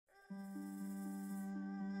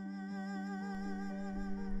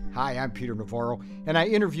Hi, I'm Peter Navarro, and I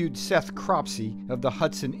interviewed Seth Cropsey of the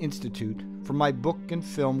Hudson Institute for my book and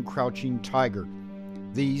film Crouching Tiger.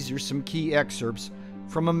 These are some key excerpts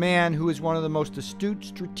from a man who is one of the most astute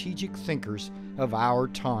strategic thinkers of our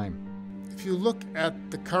time. If you look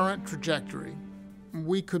at the current trajectory,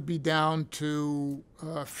 we could be down to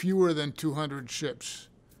fewer than 200 ships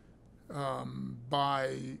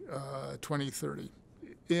by 2030.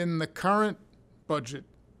 In the current budget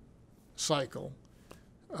cycle,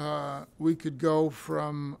 we could go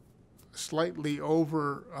from slightly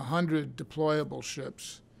over 100 deployable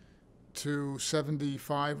ships to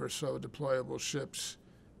 75 or so deployable ships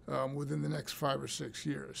within the next 5 or 6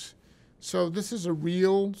 years. So this is a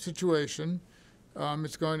real situation.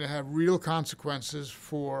 It's going to have real consequences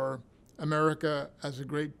for America as a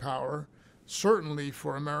great power, certainly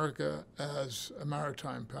for America as a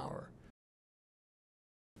maritime power.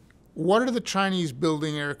 What are the Chinese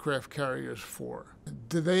building aircraft carriers for?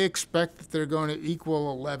 Do they expect that they're going to equal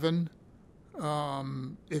 11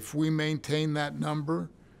 if we maintain that number?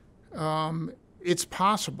 It's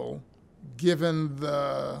possible, given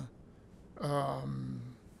the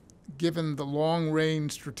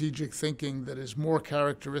long-range strategic thinking that is more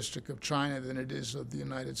characteristic of China than it is of the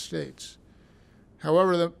United States.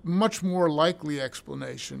 However, the much more likely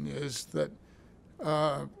explanation is that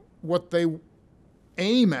what they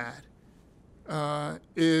aim at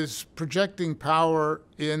is projecting power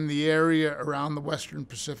in the area around the Western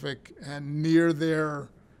Pacific and near their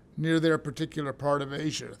particular part of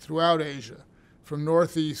Asia, throughout Asia, from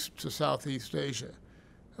Northeast to Southeast Asia.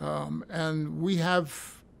 And we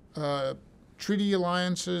have treaty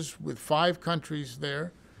alliances with 5 countries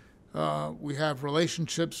there. We have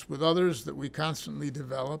relationships with others that we constantly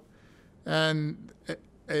develop. And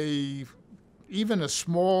even a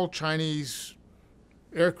small Chinese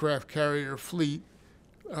aircraft carrier fleet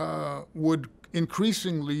would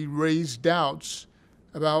increasingly raise doubts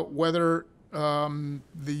about whether the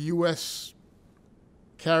U.S.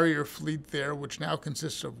 carrier fleet there, which now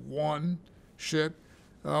consists of 1 ship,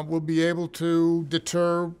 will be able to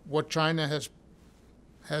deter what China has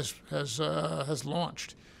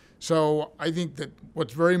launched. So I think that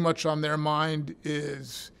what's very much on their mind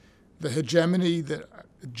is the hegemony that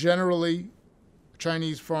generally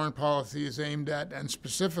Chinese foreign policy is aimed at, and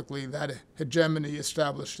specifically that hegemony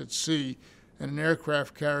established at sea, and an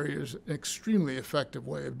aircraft carrier is an extremely effective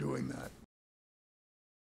way of doing that.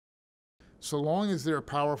 So long as there are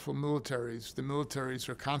powerful militaries, the militaries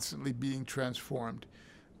are constantly being transformed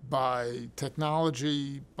by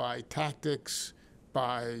technology, by tactics,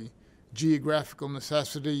 by geographical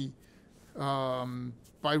necessity,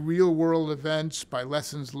 by real-world events, by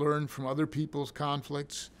lessons learned from other people's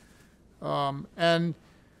conflicts. And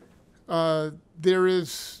there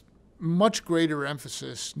is much greater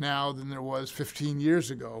emphasis now than there was 15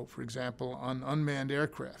 years ago, for example, on unmanned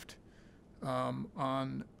aircraft,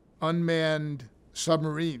 on unmanned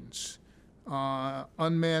submarines,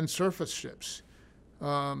 unmanned surface ships.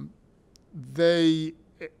 They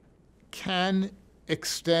can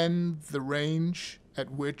extend the range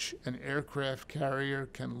at which an aircraft carrier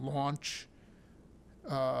can launch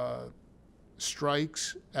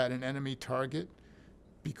strikes at an enemy target,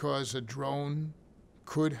 because a drone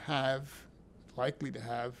could have, likely to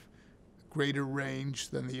have, greater range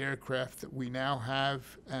than the aircraft that we now have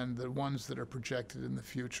and the ones that are projected in the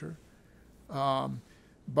future.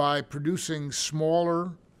 By producing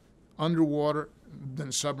smaller underwater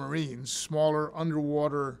than submarines, smaller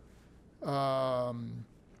underwater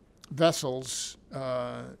vessels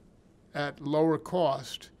at lower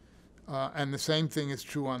cost, and the same thing is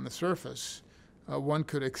true on the surface, one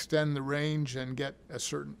could extend the range and get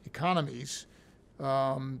certain economies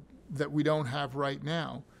that we don't have right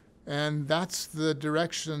now. And that's the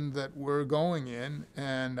direction that we're going in.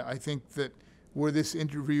 And I think that were this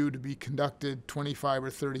interview to be conducted 25 or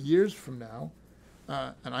 30 years from now,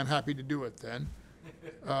 and I'm happy to do it then,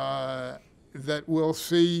 that we'll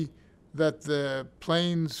see that the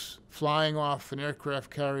planes flying off an aircraft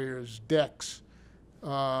carrier's decks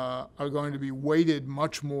are going to be weighted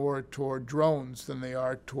much more toward drones than they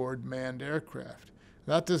are toward manned aircraft.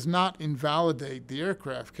 That does not invalidate the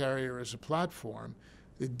aircraft carrier as a platform.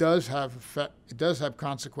 It does have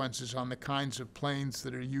consequences on the kinds of planes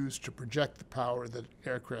that are used to project the power that an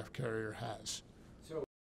aircraft carrier has. So,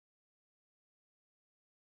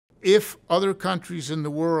 if other countries in the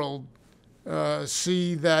world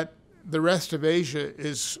see that the rest of Asia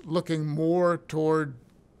is looking more toward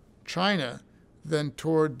China than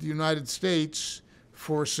toward the United States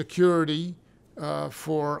for security,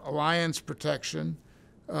 for alliance protection,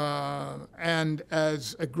 and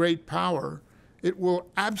as a great power, it will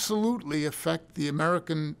absolutely affect the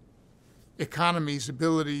American economy's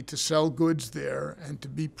ability to sell goods there and to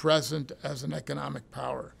be present as an economic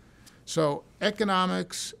power. So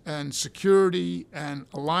economics and security and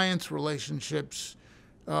alliance relationships,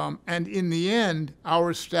 and in the end,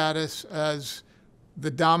 our status as the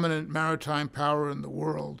dominant maritime power in the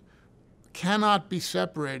world cannot be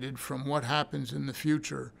separated from what happens in the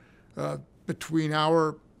future between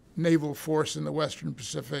our naval force in the Western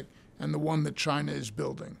Pacific and the one that China is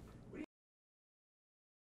building.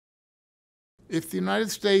 If the United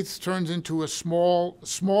States turns into a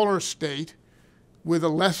smaller state with a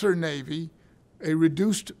lesser navy, a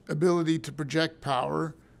reduced ability to project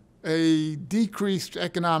power, a decreased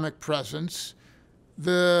economic presence,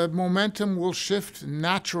 the momentum will shift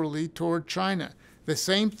naturally toward China. The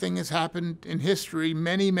same thing has happened in history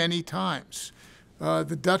many, many times.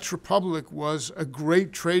 The Dutch Republic was a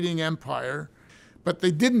great trading empire, but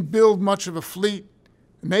they didn't build much of a fleet,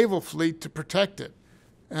 a naval fleet, to protect it.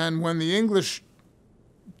 And when the English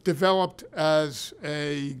developed as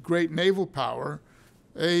a great naval power,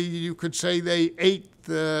 you could say they ate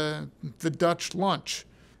the Dutch lunch.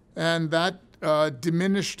 And that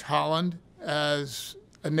diminished Holland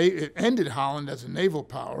it ended Holland as a naval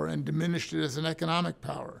power and diminished it as an economic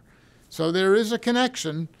power. So there is a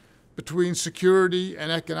connection between security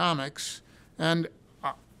and economics. And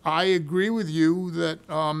I agree with you that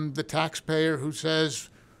the taxpayer who says,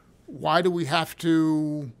 why do we have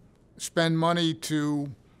to spend money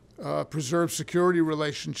to preserve security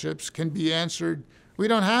relationships, can be answered, we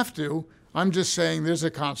don't have to. I'm just saying there's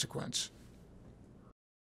a consequence.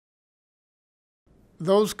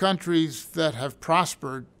 Those countries that have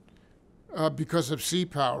prospered because of sea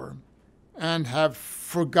power and have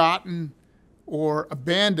forgotten or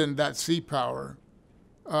abandoned that sea power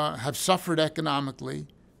have suffered economically.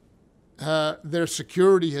 Their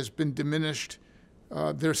security has been diminished.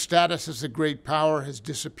 Their status as a great power has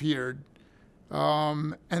disappeared,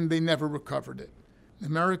 and they never recovered it.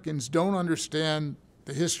 Americans don't understand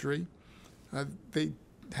the history. They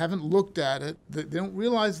haven't looked at it. They don't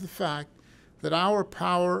realize the fact that our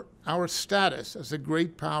power, our status as a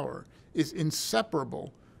great power, is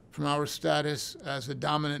inseparable from our status as a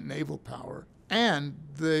dominant naval power, and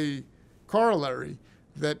the corollary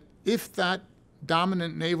that if that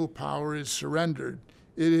dominant naval power is surrendered,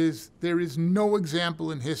 there is no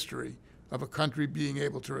example in history of a country being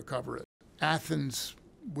able to recover it. Athens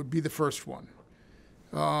would be the first one.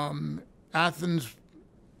 Athens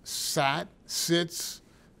sits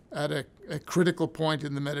at a critical point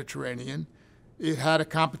in the Mediterranean. It had a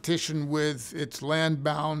competition with its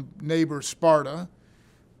land-bound neighbor Sparta,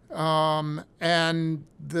 and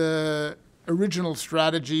the original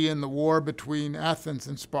strategy in the war between Athens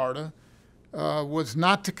and Sparta was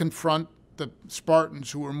not to confront the Spartans,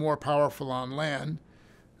 who were more powerful on land,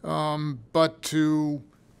 but to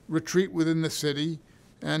retreat within the city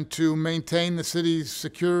and to maintain the city's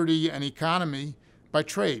security and economy by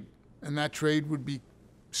trade, and that trade would be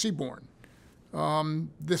seaborne.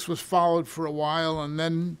 This was followed for a while, and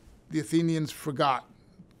then the Athenians forgot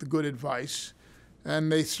the good advice,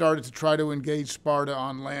 and they started to try to engage Sparta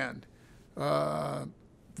on land.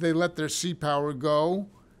 They let their sea power go,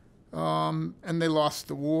 and they lost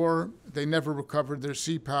the war. They never recovered their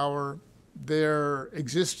sea power. Their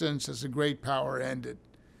existence as a great power ended.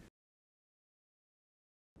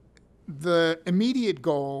 The immediate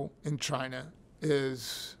goal in China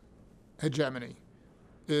is hegemony,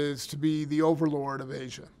 is to be the overlord of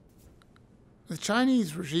Asia. The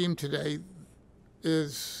Chinese regime today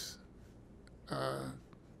is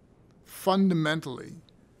fundamentally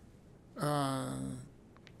an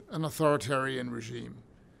authoritarian regime.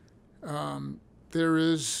 There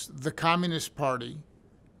is the Communist Party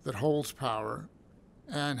that holds power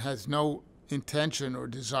and has no intention or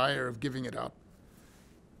desire of giving it up.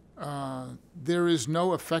 There is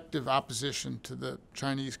no effective opposition to the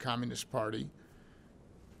Chinese Communist Party.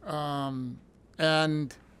 And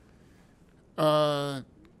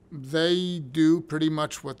they do pretty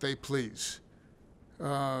much what they please,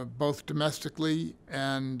 both domestically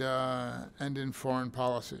and in foreign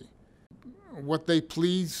policy. What they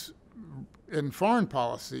please in foreign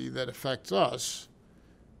policy that affects us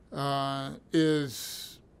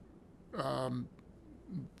is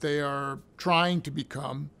they are trying to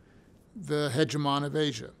become the hegemon of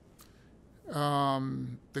Asia,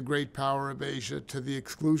 the great power of Asia, to the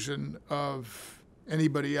exclusion of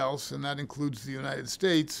anybody else, and that includes the United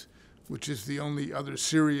States, which is the only other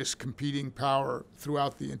serious competing power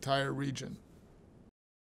throughout the entire region.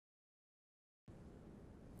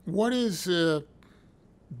 What is the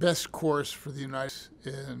best course for the United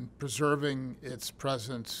States in preserving its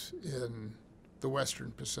presence in the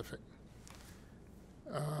Western Pacific.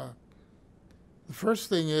 The first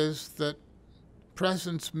thing is that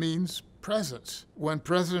presence means presence. When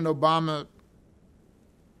President Obama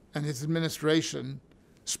and his administration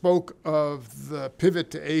spoke of the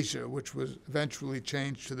pivot to Asia, which was eventually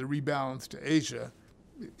changed to the rebalance to Asia,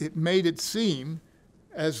 it made it seem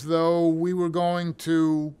as though we were going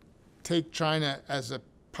to take China as a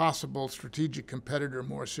possible strategic competitor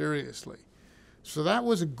more seriously. So that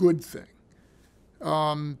was a good thing.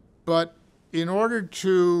 But in order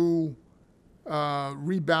to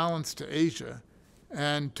rebalance to Asia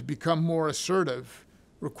and to become more assertive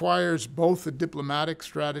requires both a diplomatic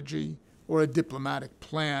strategy or a diplomatic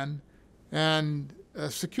plan and a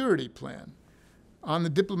security plan. On the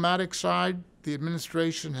diplomatic side, the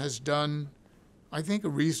administration has done, I think, a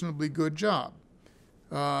reasonably good job.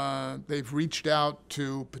 They've reached out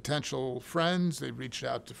to potential friends, they've reached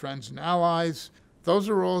out to friends and allies. Those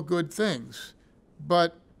are all good things.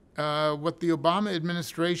 But what the Obama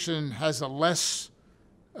administration has a less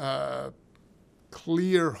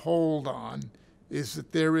clear hold on is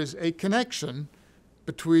that there is a connection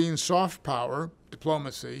between soft power,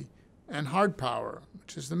 diplomacy, and hard power,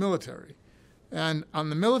 which is the military. And on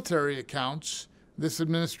the military accounts, this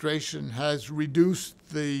administration has reduced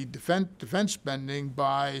the defense spending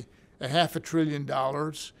by $500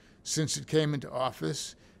 billion since it came into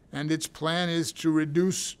office, and its plan is to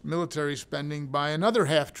reduce military spending by another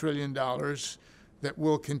 $500 billion that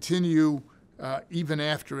will continue even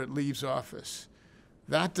after it leaves office.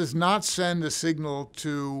 That does not send a signal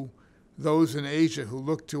to those in Asia who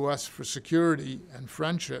look to us for security and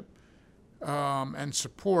friendship and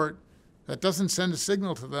support. That doesn't send a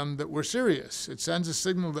signal to them that we're serious. It sends a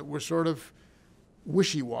signal that we're sort of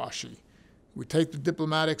wishy-washy. We take the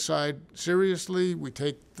diplomatic side seriously, we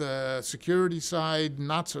take the security side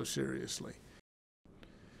not so seriously.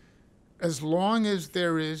 As long as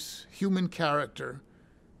there is human character,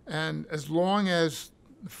 and as long as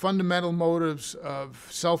fundamental motives of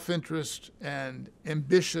self-interest and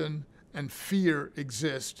ambition and fear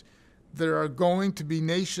exist, there are going to be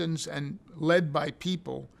nations and led by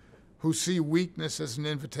people who see weakness as an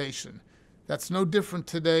invitation. That's no different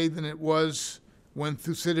today than it was when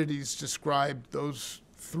Thucydides described those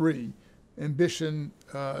three, ambition,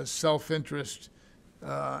 self-interest,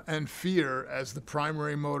 and fear, as the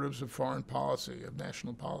primary motives of foreign policy, of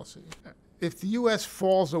national policy. If the U.S.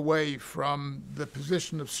 falls away from the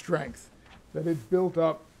position of strength that it built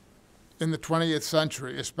up in the 20th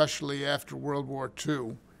century, especially after World War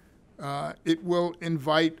II, it will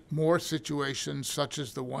invite more situations such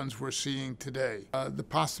as the ones we're seeing today. The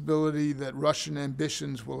possibility that Russian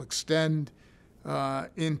ambitions will extend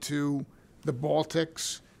into the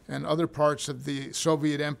Baltics and other parts of the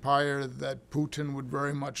Soviet empire that Putin would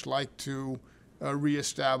very much like to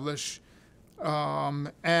reestablish,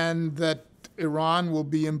 and that Iran will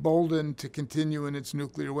be emboldened to continue in its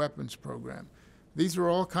nuclear weapons program. These are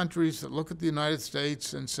all countries that look at the United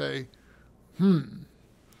States and say,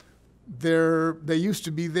 they used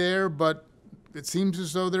to be there, but it seems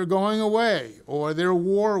as though they're going away, or they're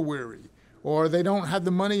war weary, or they don't have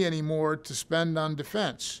the money anymore to spend on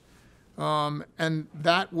defense. And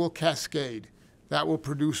that will cascade. That will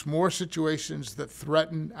produce more situations that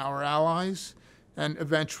threaten our allies and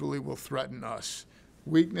eventually will threaten us.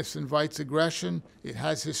 Weakness invites aggression. It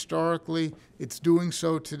has historically. It's doing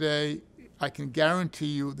so today. I can guarantee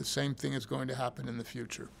you the same thing is going to happen in the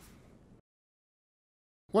future.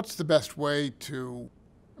 What's the best way to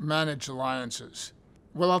manage alliances?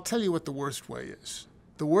 Well, I'll tell you what the worst way is.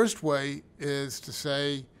 The worst way is to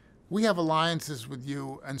say, we have alliances with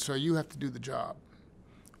you, and so you have to do the job.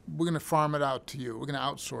 We're going to farm it out to you. We're going to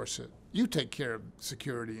outsource it. You take care of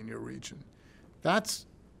security in your region. That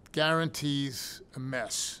guarantees a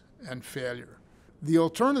mess and failure. The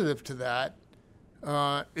alternative to that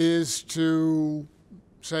is to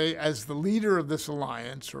say, as the leader of this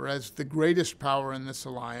alliance, or as the greatest power in this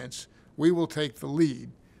alliance, we will take the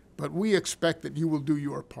lead, but we expect that you will do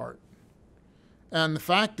your part. And the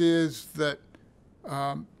fact is that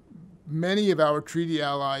many of our treaty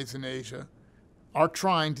allies in Asia are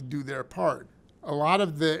trying to do their part. A lot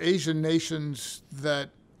of the Asian nations that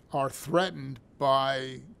are threatened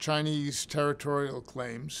by Chinese territorial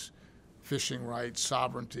claims, fishing rights,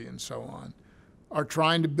 sovereignty, and so on, are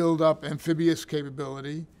trying to build up amphibious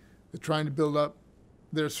capability. They're trying to build up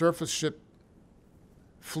their surface ship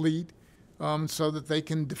fleet so that they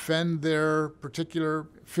can defend their particular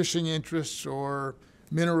fishing interests or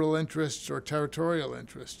mineral interests or territorial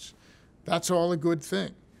interests. That's all a good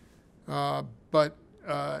thing. But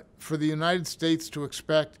for the United States to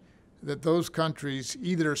expect that those countries,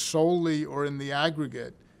 either solely or in the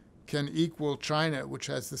aggregate, can equal China, which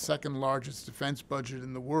has the second largest defense budget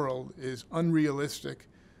in the world, is unrealistic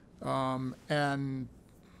and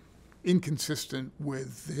inconsistent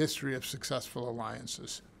with the history of successful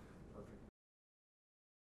alliances.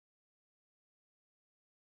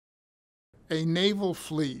 A naval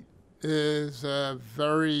fleet is a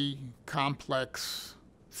very complex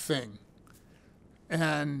thing,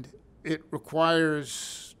 and it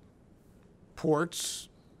requires ports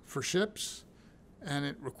for ships, and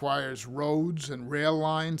it requires roads and rail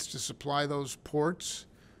lines to supply those ports.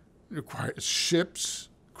 It requires ships,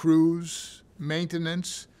 crews,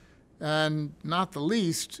 maintenance, and not the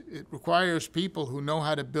least, it requires people who know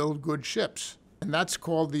how to build good ships. And that's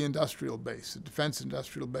called the industrial base, the defense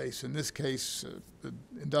industrial base, in this case, the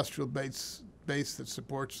industrial base that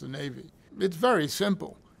supports the Navy. It's very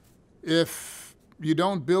simple. If you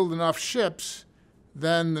don't build enough ships,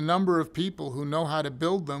 then the number of people who know how to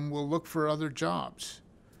build them will look for other jobs.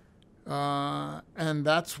 And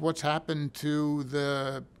that's what's happened to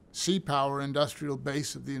the sea power industrial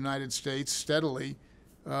base of the United States steadily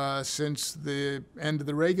since the end of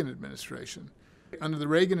the Reagan administration. Under the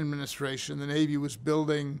Reagan administration, the Navy was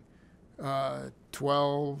building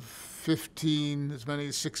 12, 15, as many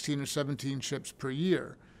as 16 or 17 ships per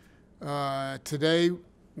year. Today,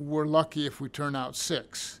 we're lucky if we turn out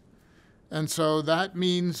 6. And so that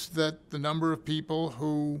means that the number of people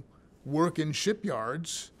who work in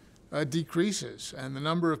shipyards decreases, and the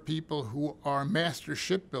number of people who are master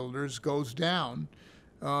shipbuilders goes down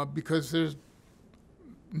because there's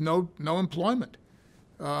no employment.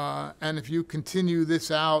 And if you continue this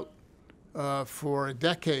out for a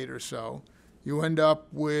decade or so, you end up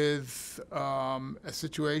with a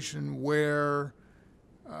situation where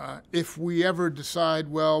if we ever decide,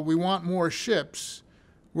 well, we want more ships,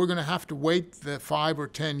 we're going to have to wait the 5 or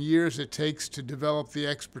 10 years it takes to develop the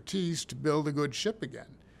expertise to build a good ship again.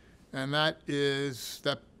 And that is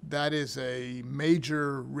a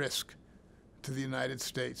major risk to the United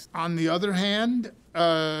States. On the other hand,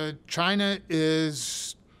 China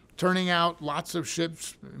is turning out lots of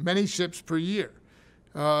ships, many ships per year.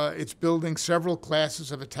 It's building several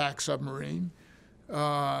classes of attack submarine.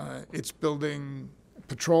 It's building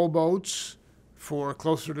patrol boats for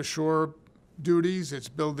closer to shore duties. It's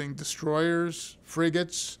building destroyers,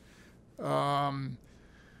 frigates,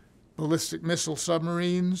 ballistic missile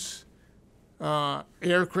submarines,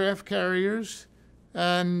 aircraft carriers.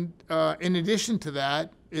 And in addition to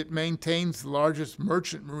that, it maintains the largest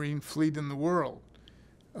merchant marine fleet in the world.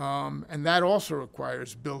 And that also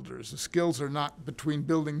requires builders. The skills are not, between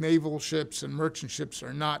building naval ships and merchant ships,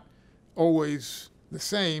 are not always the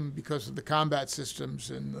same because of the combat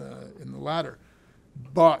systems in the latter.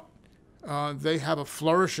 But they have a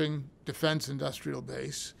flourishing defense industrial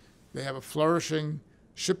base. They have a flourishing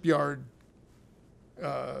shipyard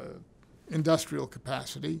industrial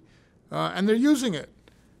capacity. And they're using it,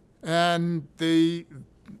 and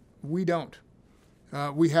we don't.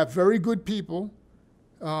 We have very good people.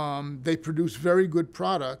 They produce very good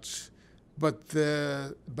products, but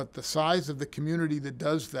the size of the community that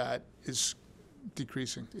does that is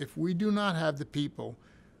decreasing. If we do not have the people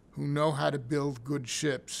who know how to build good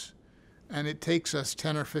ships, and it takes us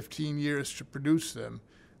 10 or 15 years to produce them,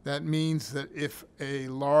 that means that if a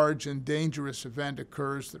large and dangerous event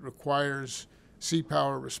occurs that requires sea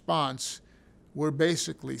power response, we're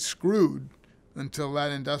basically screwed until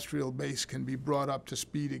that industrial base can be brought up to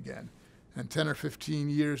speed again. And 10 or 15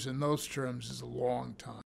 years in those terms is a long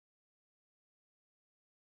time.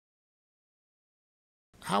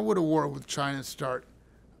 How would a war with China start?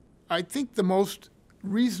 I think the most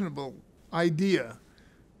reasonable idea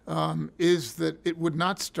is that it would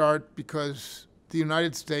not start because the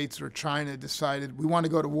United States or China decided, we want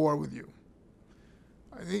to go to war with you.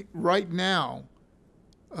 I think right now,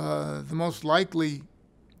 the most likely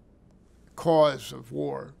cause of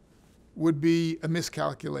war would be a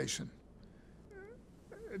miscalculation.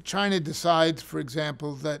 China decides, for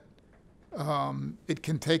example, that it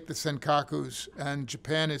can take the Senkakus and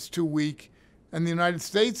Japan is too weak and the United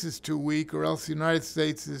States is too weak, or else the United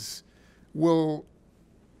States will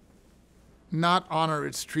not honor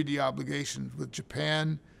its treaty obligations with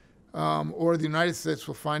Japan, or the United States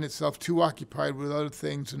will find itself too occupied with other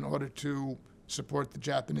things in order to support the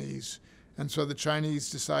Japanese. And so the Chinese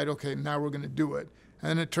decide, okay, now we're going to do it.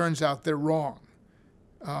 And it turns out they're wrong.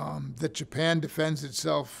 That Japan defends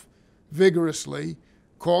itself vigorously,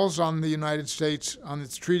 calls on the United States to honor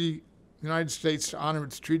its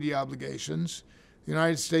treaty obligations. The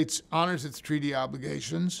United States honors its treaty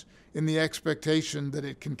obligations in the expectation that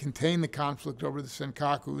it can contain the conflict over the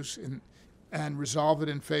Senkakus and resolve it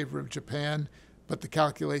in favor of Japan but the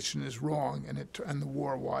calculation is wrong and the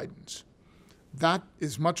war widens. That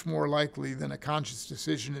is much more likely than a conscious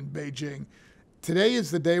decision in Beijing. Today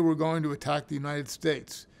is the day we're going to attack the United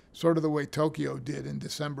States, sort of the way Tokyo did in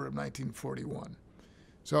December of 1941.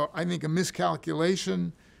 So I think a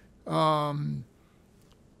miscalculation,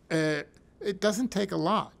 it doesn't take a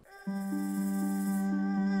lot.